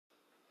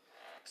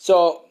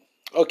So,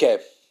 okay,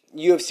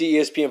 UFC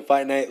ESPN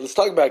Fight Night. Let's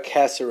talk about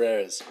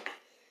Caceres.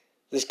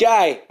 This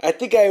guy, I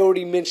think I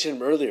already mentioned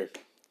him earlier.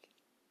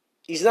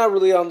 He's not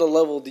really on the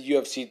level of the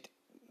UFC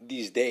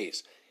these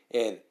days.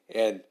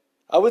 And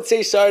I would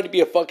say sorry to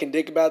be a fucking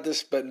dick about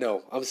this, but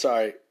no, I'm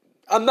sorry.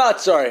 I'm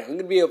not sorry. I'm going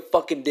to be a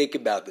fucking dick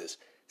about this.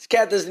 This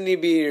cat doesn't need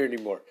to be here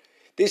anymore.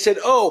 They said,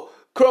 oh,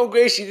 Kron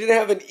Gracie didn't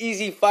have an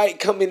easy fight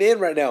coming in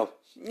right now.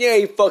 Yeah,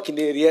 you fucking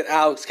idiot.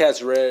 Alex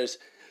Caceres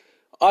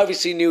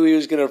obviously knew he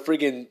was going to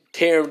freaking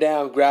tear him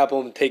down, grab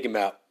him, and take him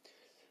out.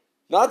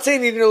 Not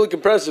saying he didn't look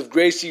impressive.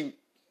 Gracie,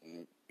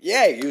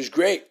 yeah, he was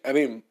great. I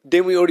mean,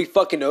 didn't we already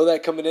fucking know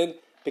that coming in?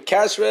 But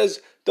Caceres,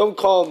 don't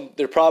call him,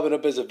 they're propping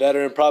up as a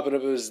veteran, propping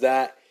up as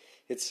that.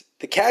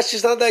 The cat's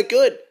just not that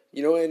good.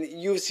 You know, and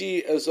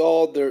UFC is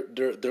all, they're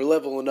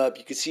leveling up.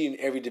 You can see in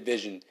every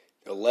division,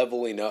 they're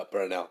leveling up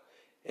right now.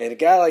 And a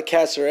guy like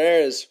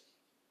Caceres,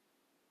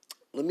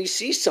 let me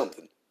see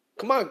something.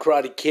 Come on,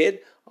 Karate Kid.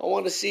 I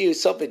want to see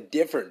something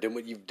different than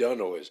what you've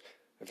done always.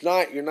 If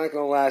not, you're not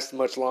going to last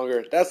much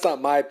longer. That's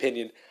not my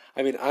opinion.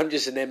 I mean, I'm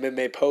just an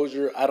MMA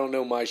poser. I don't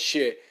know my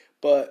shit.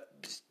 But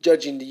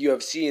judging the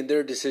UFC and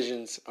their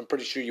decisions, I'm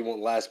pretty sure you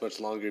won't last much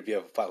longer if you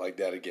have a fight like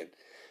that again.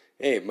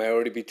 Hey, it might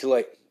already be too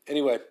late.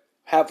 Anyway,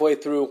 halfway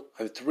through.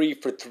 I'm 3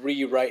 for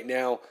 3 right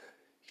now.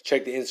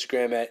 Check the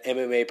Instagram at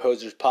MMA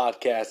Posers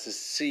Podcast to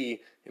see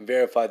and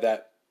verify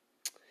that.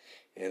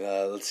 And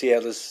let's see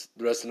how the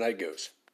rest of the night goes.